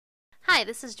Hi,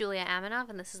 this is Julia Aminov,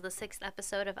 and this is the 6th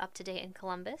episode of Up to Date in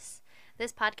Columbus.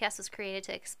 This podcast was created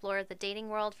to explore the dating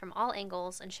world from all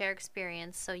angles and share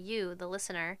experience so you, the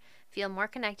listener, feel more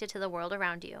connected to the world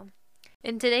around you.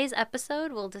 In today's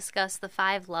episode, we'll discuss the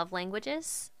 5 love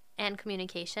languages and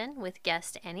communication with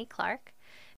guest Annie Clark.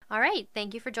 All right,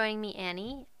 thank you for joining me,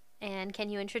 Annie. And can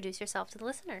you introduce yourself to the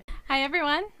listener? Hi,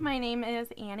 everyone. My name is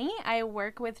Annie. I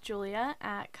work with Julia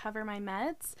at Cover My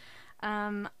Meds.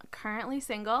 Currently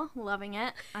single, loving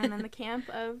it. I'm in the camp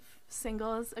of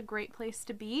single is a great place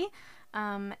to be.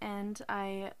 And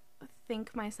I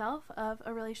think myself of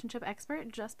a relationship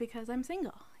expert just because I'm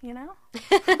single, you know?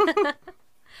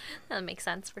 That makes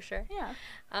sense for sure. Yeah.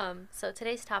 So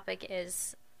today's topic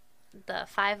is the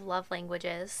 5 love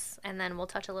languages, and then we'll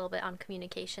touch a little bit on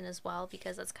communication as well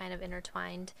because that's kind of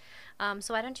intertwined.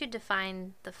 So why don't you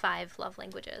define the 5 love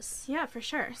languages? Yeah, for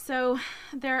sure. So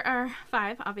there are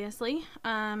 5, obviously.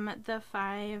 The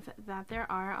 5 that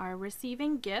there are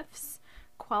receiving gifts,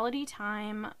 quality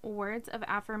time, words of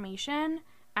affirmation,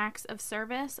 acts of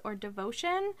service or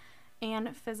devotion,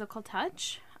 and physical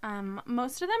touch.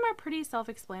 Most of them are pretty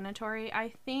self-explanatory.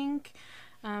 I think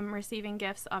receiving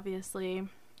gifts, obviously,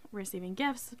 receiving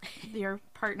gifts, your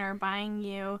partner buying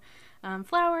you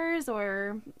flowers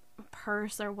or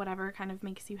purse or whatever kind of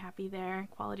makes you happy there,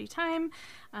 quality time,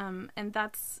 and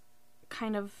that's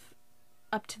kind of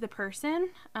up to the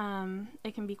person.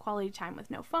 It can be quality time with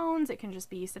no phones, it can just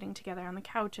be sitting together on the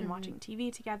couch and watching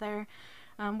TV together.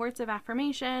 Words of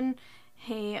affirmation,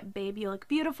 hey babe, you look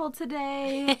beautiful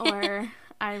today, or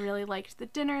I really liked the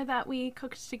dinner that we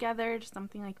cooked together, just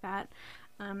something like that.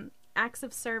 Acts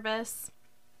of service,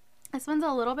 this one's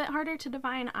a little bit harder to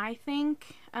define, I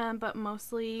think, but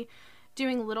mostly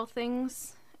doing little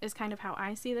things is kind of how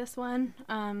I see this one.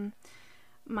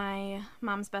 My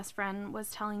mom's best friend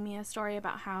was telling me a story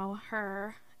about how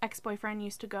her ex-boyfriend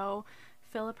used to go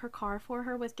fill up her car for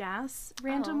her with gas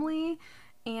randomly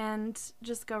and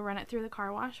just go run it through the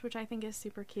car wash, which I think is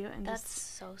super cute. And that's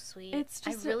so sweet. It's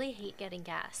just I really hate getting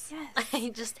gas. Yes. I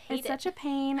just hate it. It's such a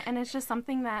pain, and it's just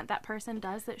something that that person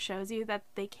does that shows you that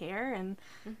they care and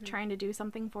trying to do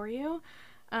something for you.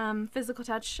 Physical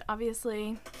touch,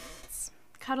 obviously, it's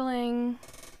cuddling,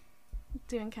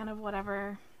 doing kind of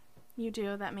whatever you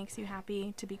do that makes you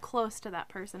happy to be close to that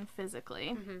person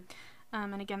physically.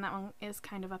 And again, that one is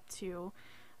kind of up to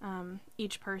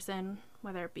each person,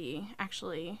 whether it be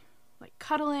actually like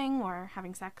cuddling or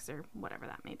having sex or whatever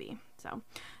that may be. So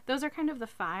those are kind of the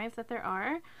 5 that there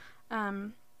are.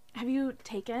 Have you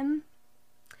taken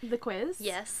the quiz?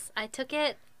 Yes, I took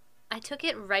it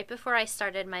right before I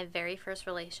started my very first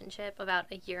relationship about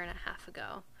a year and a half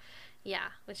ago. Yeah,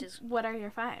 which is... What are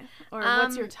your 5? Or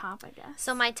what's your top, I guess?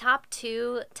 So my top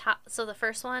 2, so the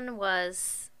first one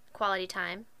was quality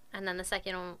time, and then the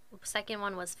second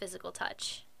one was physical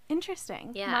touch.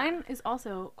 Interesting. Yeah. Mine is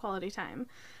also quality time,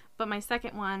 but my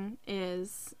second one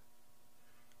is,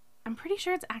 I'm pretty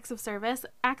sure it's acts of service.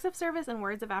 Acts of service and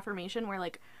words of affirmation were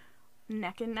like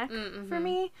neck and neck for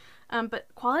me, but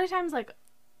quality time's like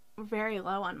very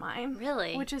low on mine.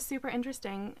 Really? Which is super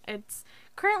interesting. It's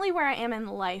currently where I am in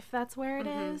life. That's where it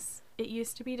is. It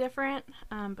used to be different,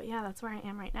 but yeah, that's where I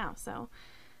am right now. So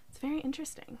it's very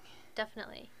interesting.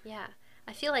 Definitely, yeah.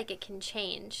 I feel like it can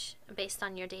change based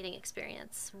on your dating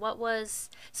experience.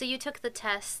 So you took the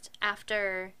test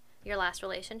after your last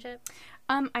relationship?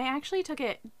 I actually took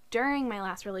it during my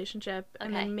last relationship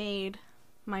and then made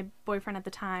my boyfriend at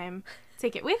the time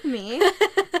take it with me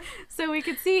so we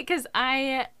could see, because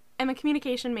I am a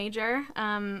communication major,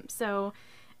 so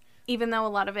even though a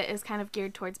lot of it is kind of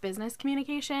geared towards business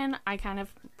communication, I kind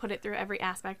of put it through every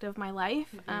aspect of my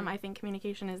life. I think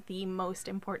communication is the most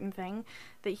important thing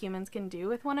that humans can do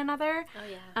with one another. Oh,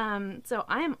 yeah. So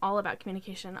I am all about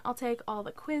communication. I'll take all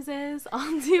the quizzes.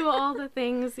 I'll do all the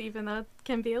things, even though it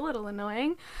can be a little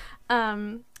annoying.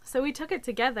 So we took it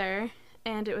together,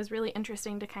 and it was really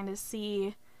interesting to kind of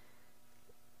see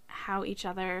how each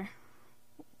other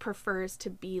prefers to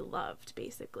be loved,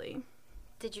 basically.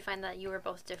 Did you find that you were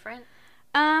both different?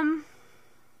 I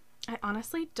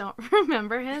honestly don't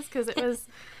remember his because it was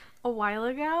a while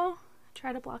ago.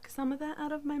 Try to block some of that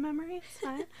out of my memory. It's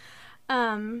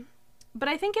fine. But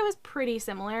I think it was pretty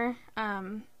similar,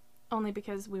 only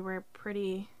because we were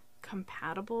pretty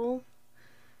compatible.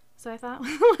 So I thought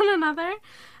with one another.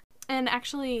 And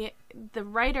actually, the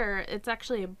writer, it's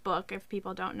actually a book if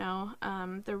people don't know.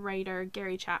 The writer,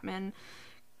 Gary Chapman,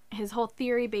 his whole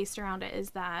theory based around it is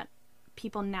that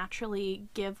people naturally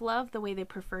give love the way they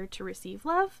prefer to receive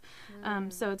love.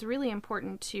 So it's really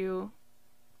important to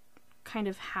kind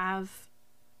of have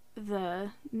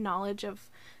the knowledge of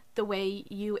the way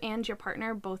you and your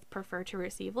partner both prefer to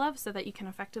receive love so that you can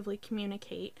effectively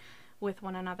communicate with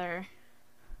one another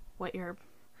what your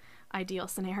ideal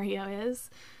scenario is.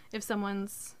 If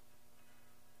someone's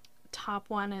top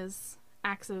one is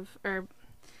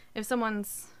if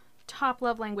someone's top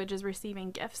love language is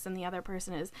receiving gifts and the other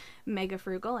person is mega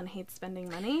frugal and hates spending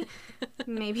money,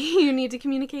 maybe you need to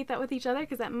communicate that with each other,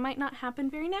 because that might not happen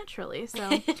very naturally.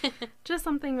 So just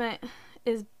something that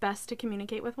is best to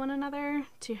communicate with one another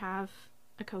to have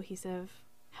a cohesive,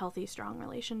 healthy, strong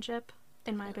relationship,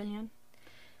 in my opinion.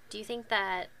 Do you think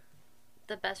that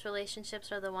the best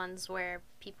relationships are the ones where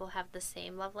people have the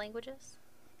same love languages?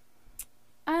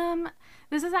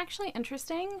 This is actually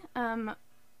interesting. I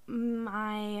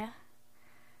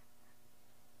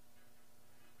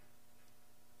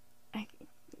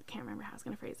can't remember how I was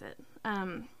going to phrase it.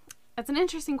 That's an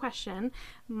interesting question.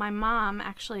 My mom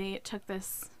actually took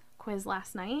this quiz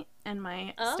last night, and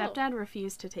my stepdad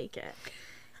refused to take it.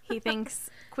 He thinks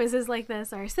quizzes like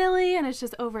this are silly, and it's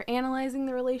just over-analyzing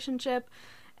the relationship.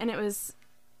 And it was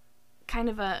kind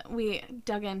of we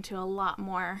dug into a lot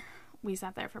more. We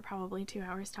sat there for probably 2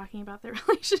 hours talking about the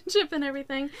relationship and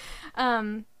everything.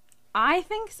 I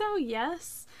think so,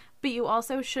 yes. But you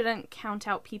also shouldn't count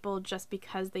out people just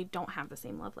because they don't have the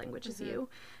same love language as you.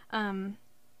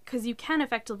 Because you can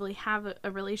effectively have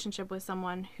a relationship with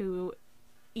someone who,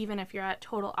 even if you're at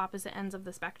total opposite ends of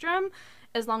the spectrum,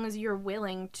 as long as you're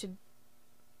willing to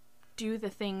do the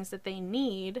things that they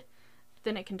need,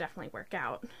 then it can definitely work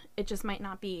out. It just might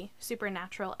not be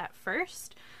supernatural at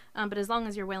first, but as long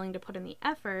as you're willing to put in the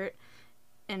effort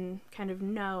and kind of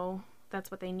know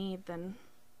that's what they need, then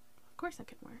of course it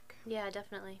can work. Yeah,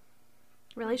 definitely.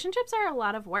 Relationships are a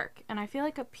lot of work, and I feel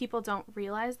like people don't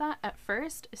realize that at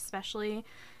first, especially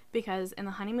because in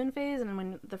the honeymoon phase and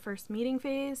when the first meeting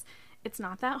phase, it's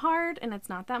not that hard and it's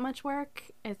not that much work.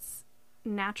 It's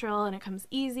natural and it comes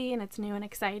easy and it's new and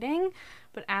exciting.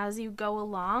 But as you go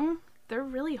along, they're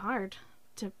really hard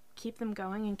to keep them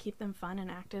going and keep them fun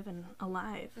and active and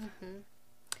alive.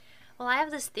 Well, I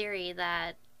have this theory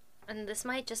that, and this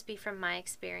might just be from my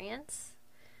experience,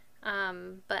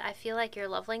 but I feel like your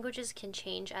love languages can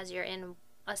change as you're in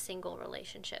a single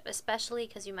relationship, especially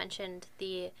because you mentioned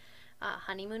the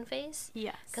honeymoon phase.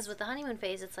 Yes. Because with the honeymoon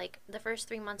phase, it's like the first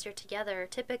 3 months you're together,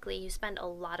 typically you spend a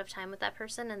lot of time with that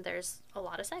person and there's a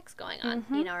lot of sex going on,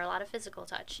 or a lot of physical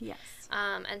touch. Yes.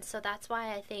 And so that's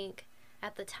why I think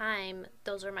at the time,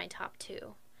 those were my top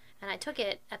 2. And I took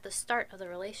it at the start of the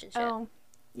relationship. Oh,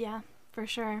 yeah, for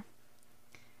sure.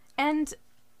 And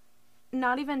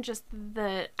not even just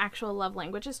the actual love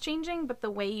language is changing, but the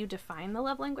way you define the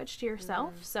love language to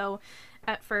yourself. So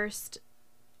at first,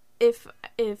 if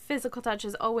physical touch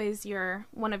is always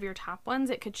one of your top ones,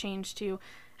 it could change to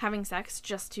having sex,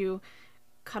 just to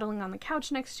cuddling on the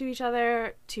couch next to each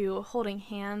other, to holding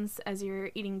hands as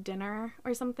you're eating dinner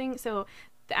or something. So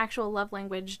the actual love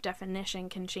language definition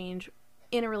can change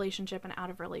in a relationship and out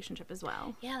of relationship as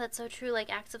well. Yeah, that's so true. Like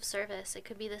acts of service, it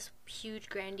could be this huge,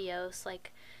 grandiose,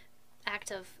 like,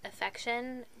 act of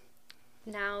affection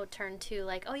now turn to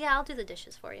like, oh yeah, I'll do the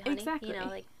dishes for you, honey. Exactly.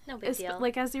 Like, no big deal.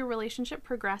 Like as your relationship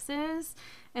progresses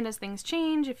and as things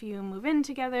change, if you move in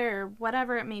together or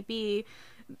whatever it may be,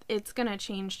 it's gonna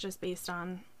change just based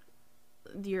on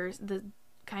the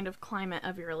kind of climate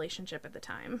of your relationship at the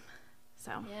time.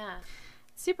 So yeah.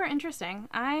 Super interesting.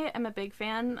 I am a big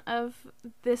fan of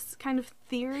this kind of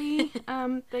theory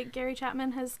that Gary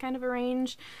Chapman has kind of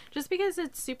arranged, just because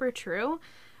it's super true.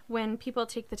 When people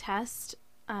take the test,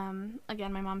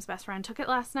 again, my mom's best friend took it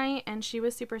last night, and she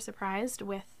was super surprised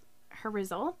with her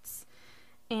results.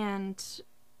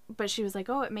 But she was like,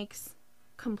 oh, it makes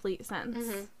complete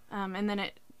sense. And then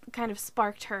it kind of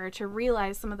sparked her to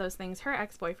realize some of those things her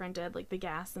ex-boyfriend did, like the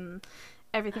gas and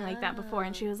everything like that before,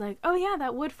 and she was like, oh yeah,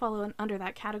 that would follow under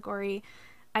that category.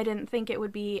 I didn't think it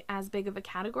would be as big of a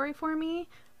category for me,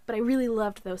 but I really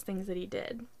loved those things that he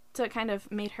did. So it kind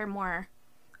of made her more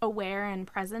aware and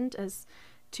present as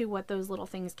to what those little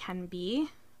things can be,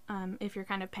 if you're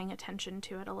kind of paying attention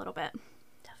to it a little bit.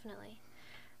 Definitely.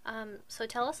 So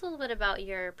tell us a little bit about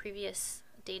your previous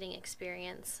dating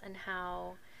experience and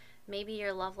how maybe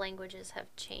your love languages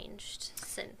have changed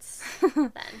since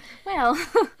then. Well,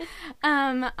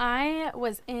 I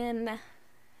was in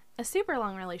a super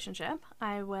long relationship.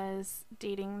 I was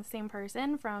dating the same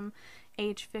person from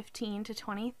age 15 to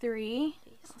 23.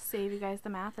 I'll save you guys the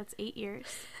math. That's 8 years.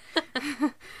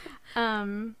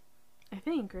 I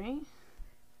think, right?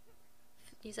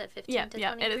 You said 15 to 23?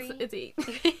 Yeah, it's 8.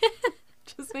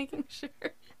 Just making sure.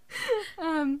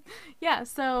 Yeah,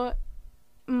 so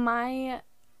my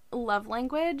love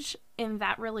language in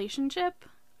that relationship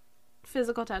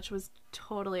physical touch was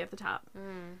totally at the top.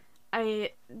 And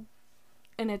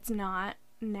it's not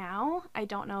now. I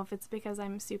don't know if it's because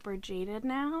I'm super jaded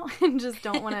now and just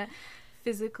don't want to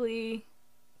physically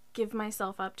give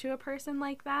myself up to a person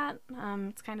like that.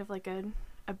 It's kind of like a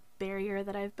barrier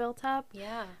that I've built up.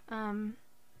 Yeah.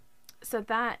 So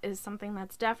that is something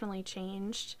that's definitely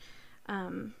changed.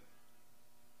 And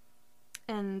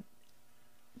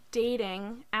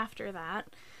dating after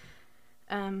that,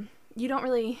 you don't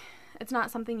really, it's not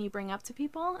something you bring up to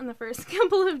people in the first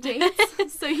couple of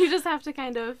dates. So you just have to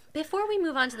kind of... Before we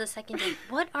move on to the second date,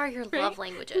 what are your love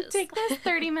languages? Take this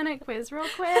 30-minute quiz real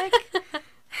quick.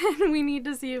 And we need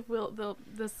to see if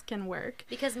this can work.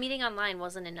 Because meeting online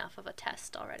wasn't enough of a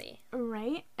test already.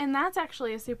 Right. And that's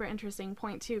actually a super interesting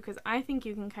point, too, because I think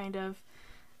you can kind of,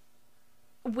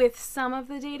 with some of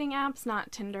the dating apps,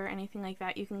 not Tinder or anything like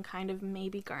that, you can kind of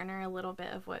maybe garner a little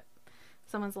bit of what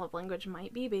someone's love language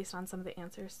might be based on some of the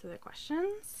answers to the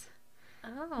questions.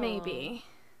 Oh. Maybe.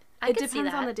 It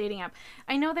depends on the dating app.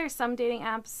 I know there's some dating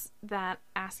apps that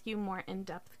ask you more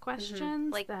in-depth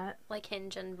questions. Like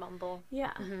Hinge and Bumble.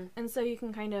 Yeah. Mm-hmm. And so you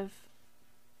can kind of,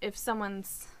 if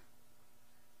someone's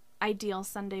ideal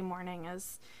Sunday morning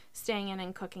is staying in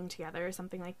and cooking together or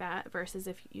something like that, versus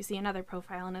if you see another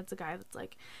profile and it's a guy that's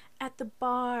like at the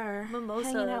bar,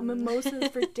 hanging out, mimosas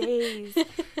for days,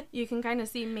 you can kind of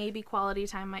see maybe quality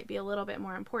time might be a little bit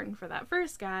more important for that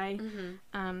first guy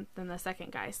than the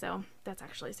second guy. So that's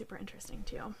actually super interesting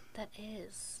too. That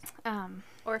is.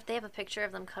 Or if they have a picture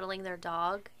of them cuddling their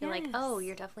dog, you're like, oh,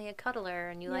 you're definitely a cuddler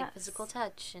and you like physical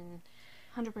touch. And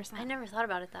 100%. I never thought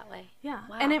about it that way. Yeah.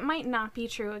 Wow. And it might not be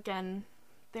true. Again,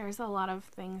 there's a lot of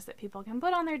things that people can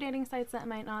put on their dating sites that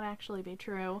might not actually be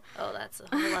true. Oh, that's a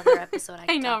whole other episode I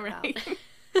can talk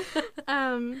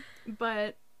about.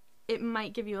 But it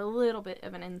might give you a little bit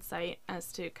of an insight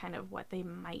as to kind of what they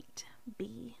might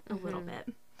be a little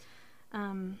bit.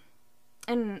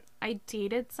 And I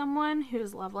dated someone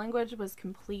whose love language was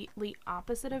completely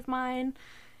opposite of mine.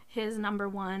 His number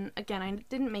one, again, I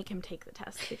didn't make him take the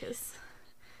test because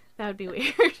that would be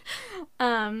weird.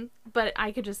 But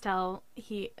I could just tell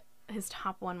his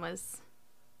top one was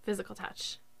physical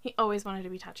touch. He always wanted to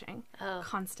be touching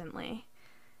constantly.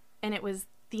 And it was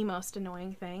the most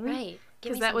annoying thing. Right.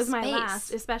 Because that was my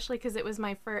last, especially because it was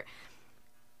my first.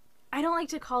 I don't like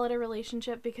to call it a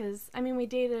relationship because, I mean, we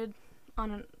dated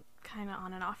kind of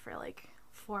on and off for like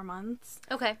 4 months.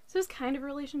 Okay. So it was kind of a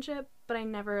relationship, but I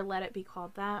never let it be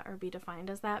called that or be defined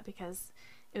as that because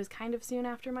it was kind of soon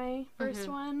after my first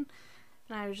one.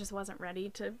 And I just wasn't ready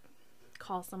to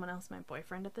call someone else my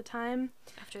boyfriend at the time.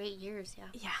 After 8 years, yeah.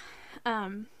 Yeah.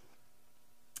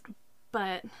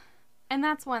 And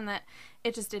that's one that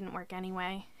it just didn't work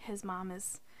anyway. His mom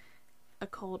is a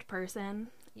cold person.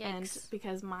 Yikes. And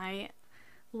because my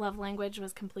love language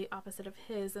was complete opposite of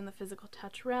his in the physical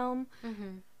touch realm,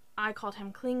 I called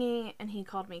him clingy and he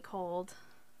called me cold,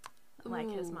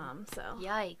 like his mom. So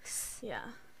yikes. Yeah.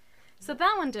 So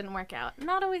that one didn't work out.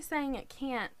 Not always saying it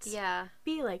can't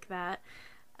be like that,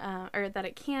 or that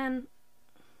it can.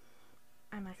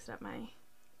 I mixed up my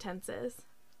tenses.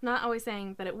 Not always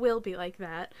saying that it will be like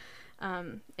that.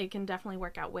 It can definitely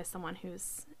work out with someone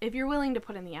who's, if you're willing to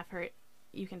put in the effort,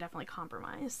 you can definitely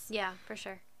compromise. Yeah, for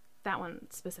sure. That one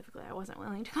specifically, I wasn't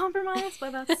willing to compromise,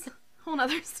 but that's a whole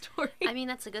nother story. I mean,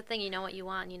 that's a good thing. You know what you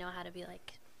want. You know how to be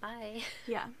like, bye.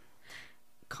 Yeah.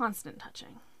 Constant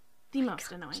touching. The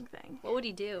most annoying thing. What would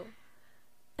he do?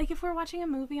 Like, if we're watching a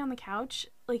movie on the couch,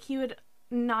 like, he would,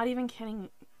 not even kidding,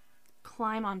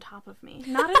 climb on top of me.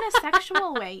 Not in a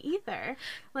sexual way either.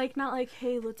 Like, not like,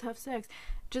 hey, let's have sex.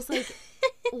 Just, like,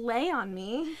 lay on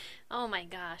me. Oh my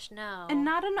gosh, no. And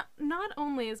not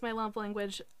only is my love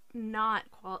language not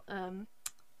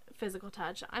physical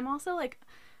touch, I'm also, like,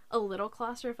 a little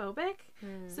claustrophobic.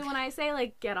 So when I say,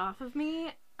 like, get off of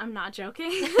me, I'm not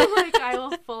joking. Like, I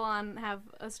will full on have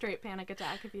a straight panic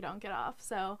attack if you don't get off.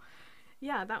 So,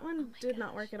 yeah, that one did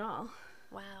not work at all.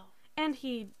 Wow. And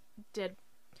he did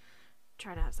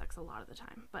try to have sex a lot of the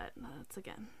time, but that's,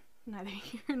 again, neither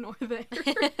here nor there.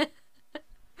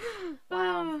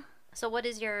 Wow. So what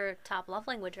is your top love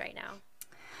language right now?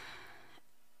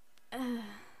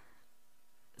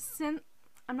 Since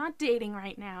I'm not dating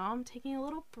right now, I'm taking a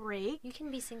little break. You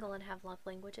can be single and have love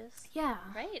languages. Yeah.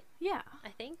 Right? Yeah. I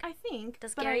think.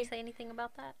 Does But Gary say anything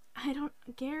about that? I don't...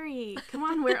 Gary, come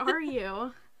on, where are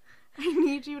you? I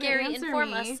need you to answer me. Gary,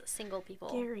 inform us single people.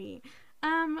 Gary.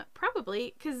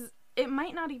 Probably, because it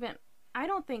might not even... I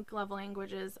don't think love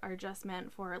languages are just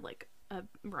meant for, like, a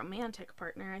romantic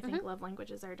partner. I think love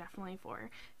languages are definitely for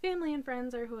family and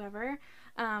friends or whoever.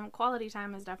 Quality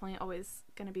time is definitely always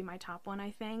going to be my top one,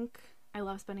 I think. I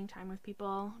love spending time with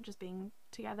people, just being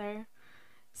together.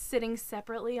 Sitting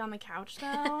separately on the couch,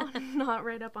 though, not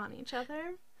right up on each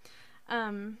other.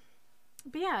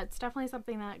 But yeah, it's definitely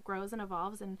something that grows and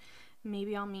evolves, and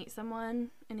maybe I'll meet someone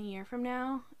in a year from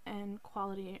now, and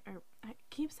I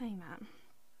keep saying that,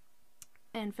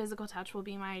 and physical touch will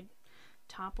be my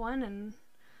top one, and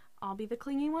I'll be the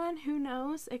clingy one. Who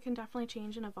knows? It can definitely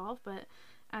change and evolve, but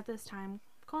at this time,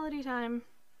 quality time,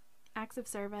 acts of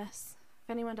service. If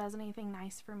anyone does anything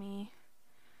nice for me,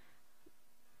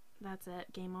 that's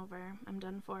it. Game over. I'm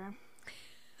done for.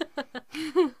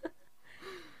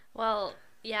 Well,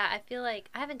 yeah, I feel like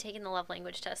I haven't taken the love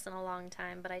language test in a long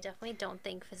time, but I definitely don't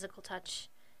think physical touch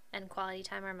and quality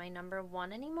time are my number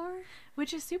one anymore.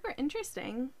 Which is super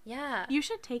interesting. Yeah. You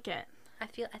should take it. I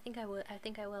think I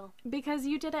will. Because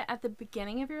you did it at the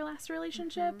beginning of your last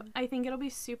relationship. Mm-hmm. I think it'll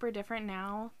be super different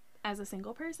now as a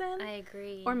single person. I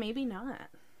agree. Or maybe not.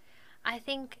 I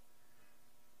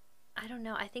don't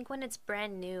know. I think when it's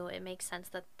brand new, it makes sense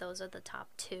that those are the top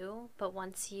two. But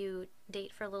once you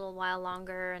date for a little while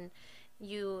longer and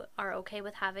you are okay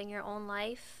with having your own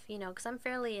life, you know, because I'm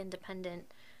fairly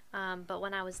independent. But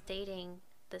when I was dating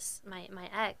my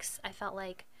ex, I felt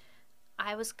like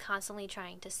I was constantly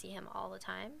trying to see him all the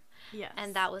time. Yes.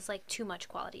 And that was like too much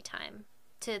quality time,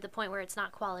 to the point where it's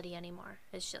not quality anymore.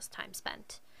 It's just time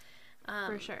spent.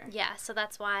 For sure. Yeah, so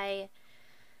that's why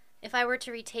if I were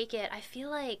to retake it, I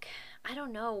feel like, I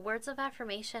don't know, words of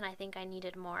affirmation, I think I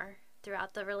needed more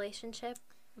throughout the relationship.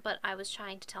 But I was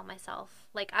trying to tell myself,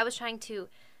 like, I was trying to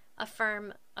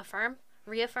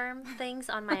reaffirm things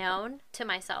on my own to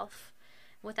myself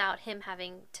without him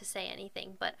having to say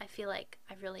anything. But I feel like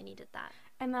I really needed that.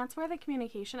 And that's where the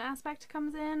communication aspect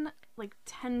comes in, like,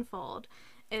 tenfold,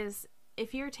 is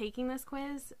if you're taking this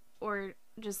quiz or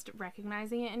just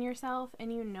recognizing it in yourself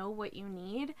and you know what you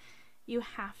need, you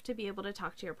have to be able to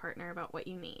talk to your partner about what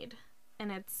you need.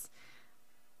 And it's,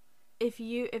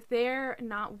 if they're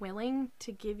not willing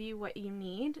to give you what you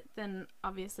need, then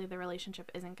obviously the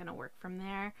relationship isn't going to work from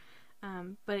there.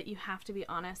 But you have to be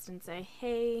honest and say,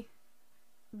 hey,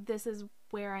 this is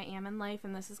where I am in life,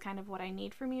 and this is kind of what I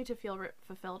need from you to feel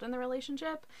fulfilled in the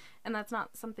relationship. And that's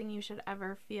not something you should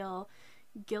ever feel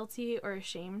guilty or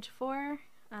ashamed for.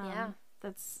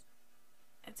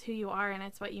 It's who you are, and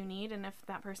it's what you need. And if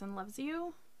that person loves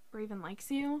you or even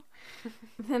likes you,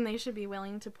 then they should be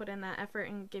willing to put in that effort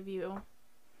and give you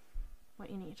what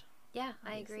you need. Yeah,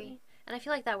 obviously. I agree. And I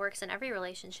feel like that works in every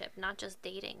relationship, not just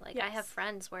dating. Like, yes. I have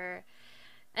friends where,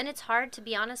 and it's hard to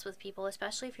be honest with people,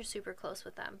 especially if you're super close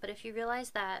with them. But if you realize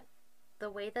that the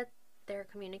way that they're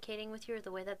communicating with you or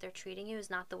the way that they're treating you is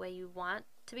not the way you want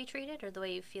to be treated or the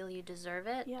way you feel you deserve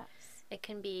it, yes, it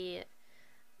can be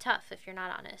tough if you're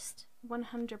not honest.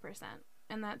 100%.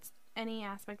 And that's any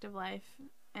aspect of life,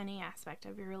 any aspect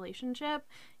of your relationship.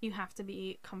 You have to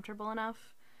be comfortable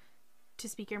enough to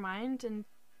speak your mind and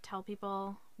tell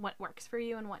people what works for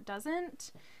you and what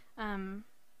doesn't.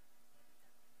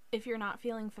 If you're not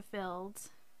feeling fulfilled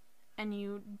and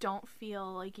you don't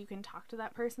feel like you can talk to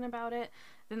that person about it,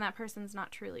 then that person's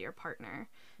not truly your partner.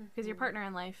 Because your partner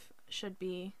in life should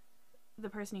be the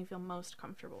person you feel most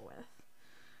comfortable with.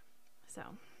 So,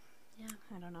 yeah,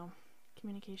 I don't know.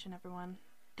 Communication, everyone.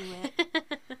 Do it.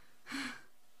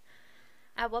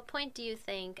 At what point do you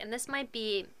think, and this might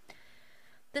be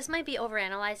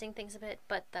overanalyzing things a bit,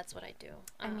 but that's what I do.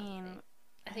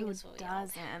 I think it's what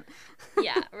doesn't.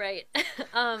 Yeah, right.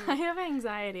 I have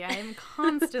anxiety. I am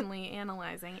constantly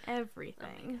analyzing everything.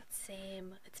 Oh my God,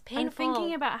 same. It's painful. I'm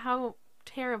thinking about how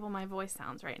terrible my voice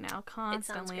sounds right now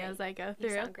constantly as I go through.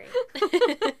 You sound great.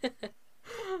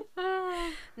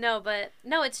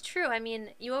 No, it's true. I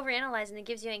mean, you overanalyze and it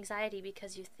gives you anxiety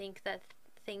because you think that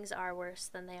things are worse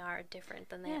than they are, different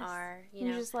than they are.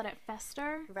 You just let it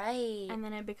fester. Right. And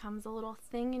then it becomes a little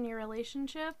thing in your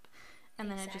relationship. And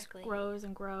then it just grows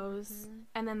and grows. Mm-hmm.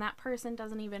 And then that person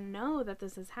doesn't even know that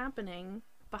this is happening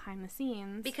behind the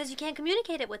scenes. Because you can't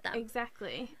communicate it with them.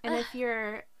 Exactly. And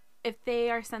if they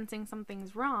are sensing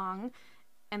something's wrong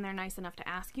and they're nice enough to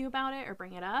ask you about it or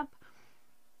bring it up,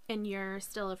 and you're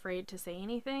still afraid to say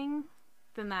anything,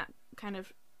 then that kind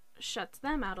of shuts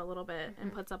them out a little bit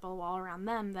and puts up a wall around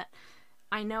them that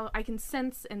I know I can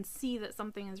sense and see that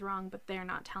something is wrong, but they're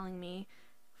not telling me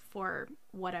for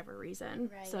whatever reason.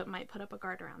 Right. So it might put up a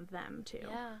guard around them too.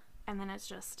 Yeah. And then it's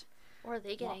just... Or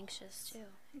they get anxious too.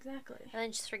 Exactly. And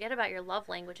then just forget about your love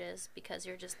languages because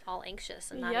you're just all anxious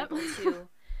and not able to,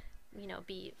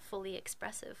 be fully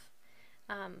expressive.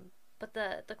 But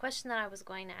the question that I was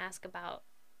going to ask about,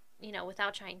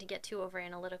 without trying to get too over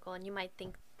analytical, and you might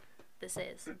think this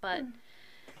is, but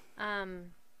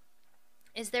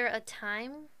is there a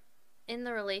time in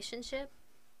the relationship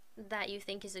that you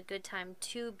think is a good time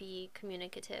to be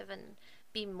communicative and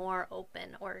be more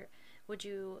open, or would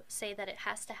you say that it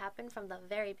has to happen from the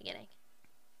very beginning?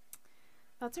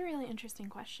 That's a really interesting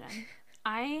question.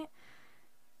 I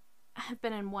have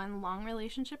been in one long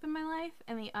relationship in my life,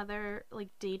 and the other, like,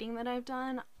 dating that I've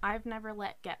done, I've never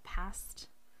let get past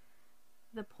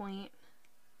the point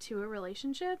to a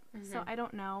relationship. Mm-hmm. So I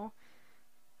don't know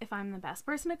if I'm the best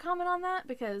person to comment on that,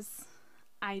 because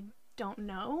I don't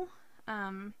know.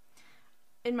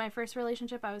 In my first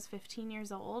relationship, I was 15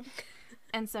 years old.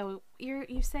 And so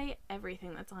you say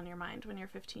everything that's on your mind when you're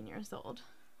 15 years old.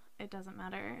 It doesn't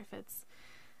matter if it's,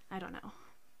 I don't know.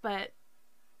 But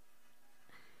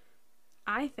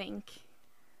I think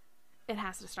it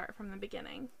has to start from the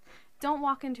beginning. Don't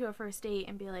walk into a first date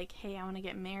and be like, hey, I want to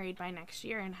get married by next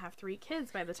year and have 3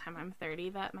 kids by the time I'm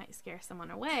 30. That might scare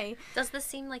someone away. Does this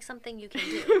seem like something you can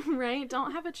do? Right?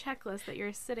 Don't have a checklist that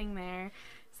you're sitting there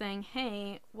saying,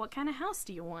 hey, what kind of house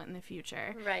do you want in the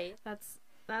future? Right. That's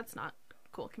not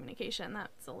cool communication.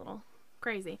 That's a little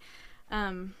crazy.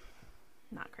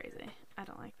 Not crazy. I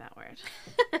don't like that word.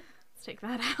 Let's take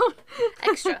that out.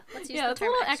 Extra. Let's use the it's term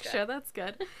a little extra. That's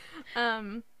good.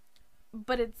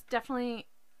 But it's definitely,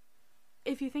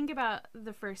 if you think about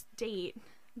the first date,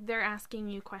 they're asking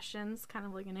you questions, kind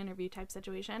of like an interview type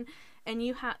situation, and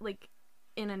you have, like,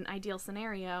 in an ideal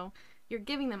scenario, you're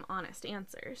giving them honest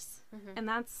answers. Mm-hmm. And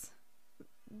that's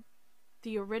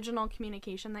the original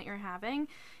communication that you're having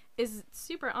is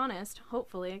super honest.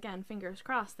 Hopefully, again, fingers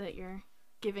crossed that you're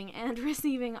giving and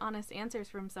receiving honest answers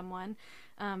from someone.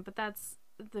 But that's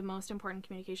the most important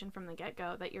communication from the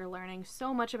get-go, that you're learning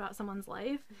so much about someone's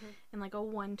life in like a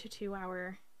 1 to 2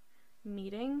 hour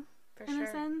meeting, For in sure.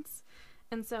 a sense.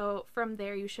 And so from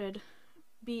there, you should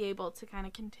be able to kind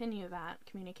of continue that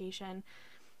communication.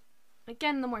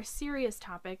 Again, the more serious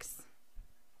topics,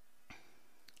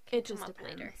 it just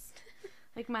depends. Later.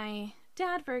 Like my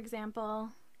dad, for example,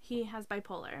 he has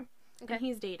bipolar. Okay. And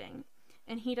he's dating.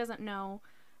 And he doesn't know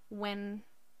when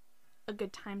a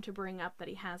good time to bring up that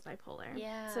he has bipolar.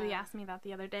 Yeah. So he asked me that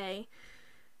the other day.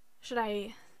 Should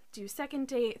I do second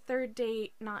date, third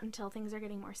date, not until things are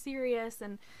getting more serious?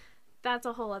 And that's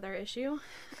a whole other issue.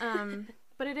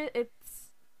 But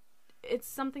it's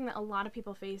something that a lot of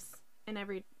people face in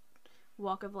every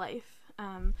walk of life,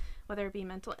 whether it be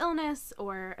mental illness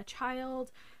or a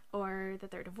child, or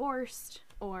that they're divorced,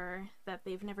 or that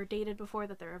they've never dated before,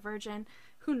 that they're a virgin.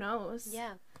 Who knows?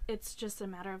 Yeah. It's just a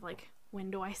matter of, like,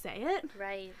 when do I say it?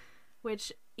 Right.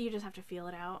 Which you just have to feel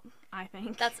it out, I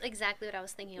think. That's exactly what I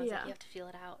was thinking. I was like, Yeah. you have to feel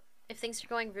it out. If things are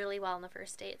going really well on the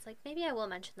first date, it's like, maybe I will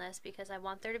mention this because I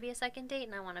want there to be a second date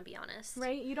and I want to be honest.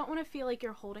 Right? You don't want to feel like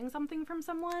you're holding something from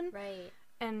someone. Right.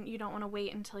 And you don't want to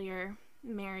wait until you're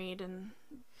married and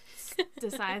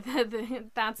decide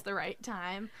that that's the right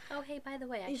time. Oh, hey, by the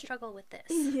way, I struggle with this.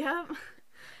 Yep.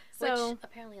 So, which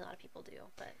apparently a lot of people do,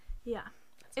 but yeah.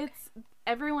 okay.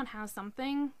 Everyone has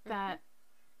something that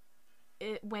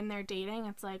when they're dating,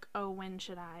 it's like, oh, when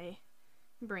should I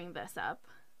bring this up?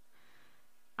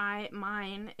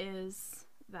 Mine is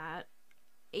that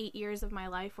 8 years of my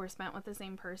life were spent with the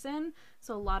same person,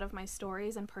 so a lot of my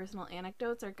stories and personal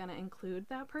anecdotes are going to include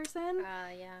that person.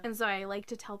 Yeah. And so I like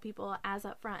to tell people as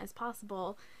upfront as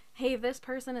possible, hey, this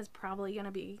person is probably going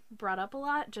to be brought up a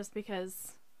lot just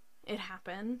because it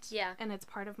happened. Yeah. And it's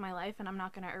part of my life, and I'm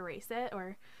not going to erase it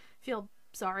or feel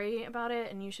sorry about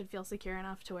it, and you should feel secure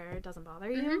enough to where it doesn't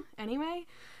bother you anyway.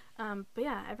 But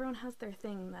yeah, everyone has their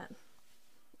thing that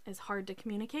is hard to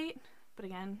communicate. But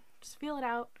again, just feel it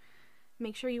out.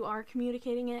 Make sure you are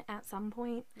communicating it at some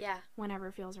point. Yeah. Whenever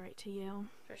it feels right to you.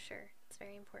 For sure. It's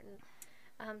very important.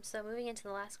 So moving into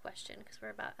the last question, because we're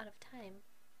about out of time.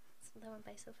 That went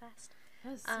by so fast.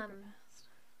 That was super fast.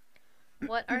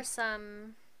 What are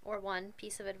some, or one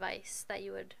piece of advice that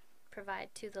you would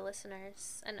provide to the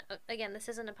listeners? And again, this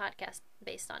isn't a podcast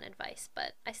based on advice,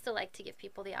 but I still like to give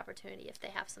people the opportunity if they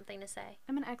have something to say.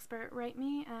 I'm an expert. Write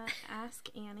me at Ask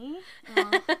Annie.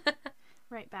 I'll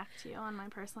write back to you on my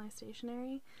personalized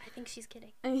stationery. I think she's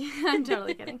kidding. I'm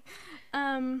totally kidding.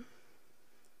 I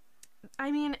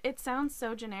mean, it sounds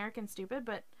so generic and stupid,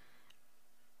 but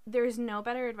there's no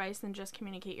better advice than just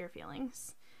communicate your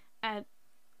feelings.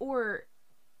 Or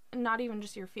not even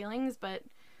just your feelings, but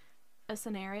a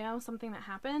scenario, something that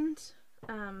happened.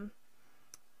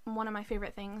 One of my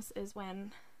favorite things is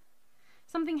when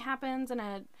something happens, and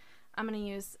I'm going to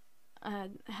use a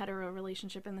hetero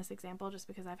relationship in this example just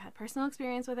because I've had personal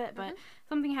experience with it, but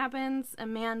something happens, a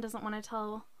man doesn't want to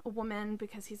tell a woman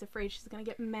because he's afraid she's going to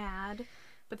get mad.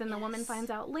 But then the woman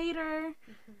finds out later,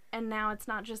 and now it's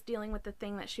not just dealing with the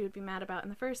thing that she would be mad about in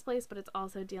the first place, but it's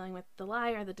also dealing with the lie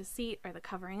or the deceit or the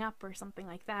covering up or something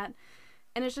like that.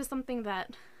 And it's just something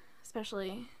that,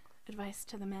 especially advice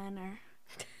to the men or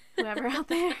whoever out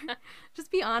there, just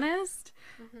be honest.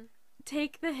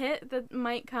 Take the hit that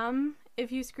might come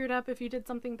if you screwed up, if you did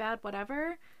something bad,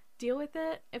 whatever. Deal with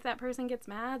it. If that person gets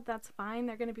mad, that's fine.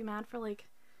 They're going to be mad for like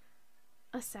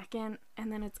a second,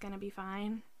 and then it's going to be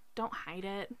fine. Don't hide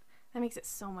it. That makes it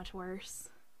so much worse.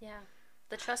 Yeah.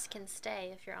 The trust can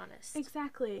stay if you're honest.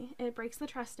 Exactly. It breaks the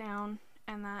trust down,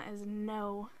 and that is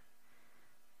no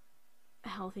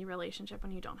healthy relationship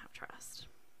when you don't have trust.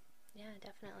 Yeah,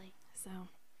 definitely. So,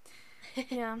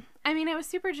 yeah. I mean, it was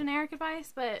super generic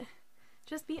advice, but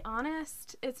just be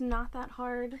honest. It's not that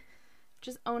hard.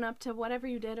 Just own up to whatever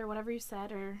you did or whatever you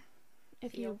said, or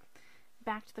if you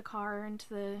backed the car into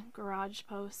the garage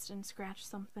post and scratched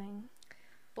something.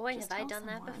 Boy, have I done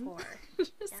that before.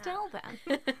 Just tell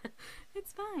them.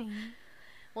 It's fine.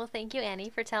 Well, thank you, Annie,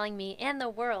 for telling me and the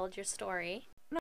world your story.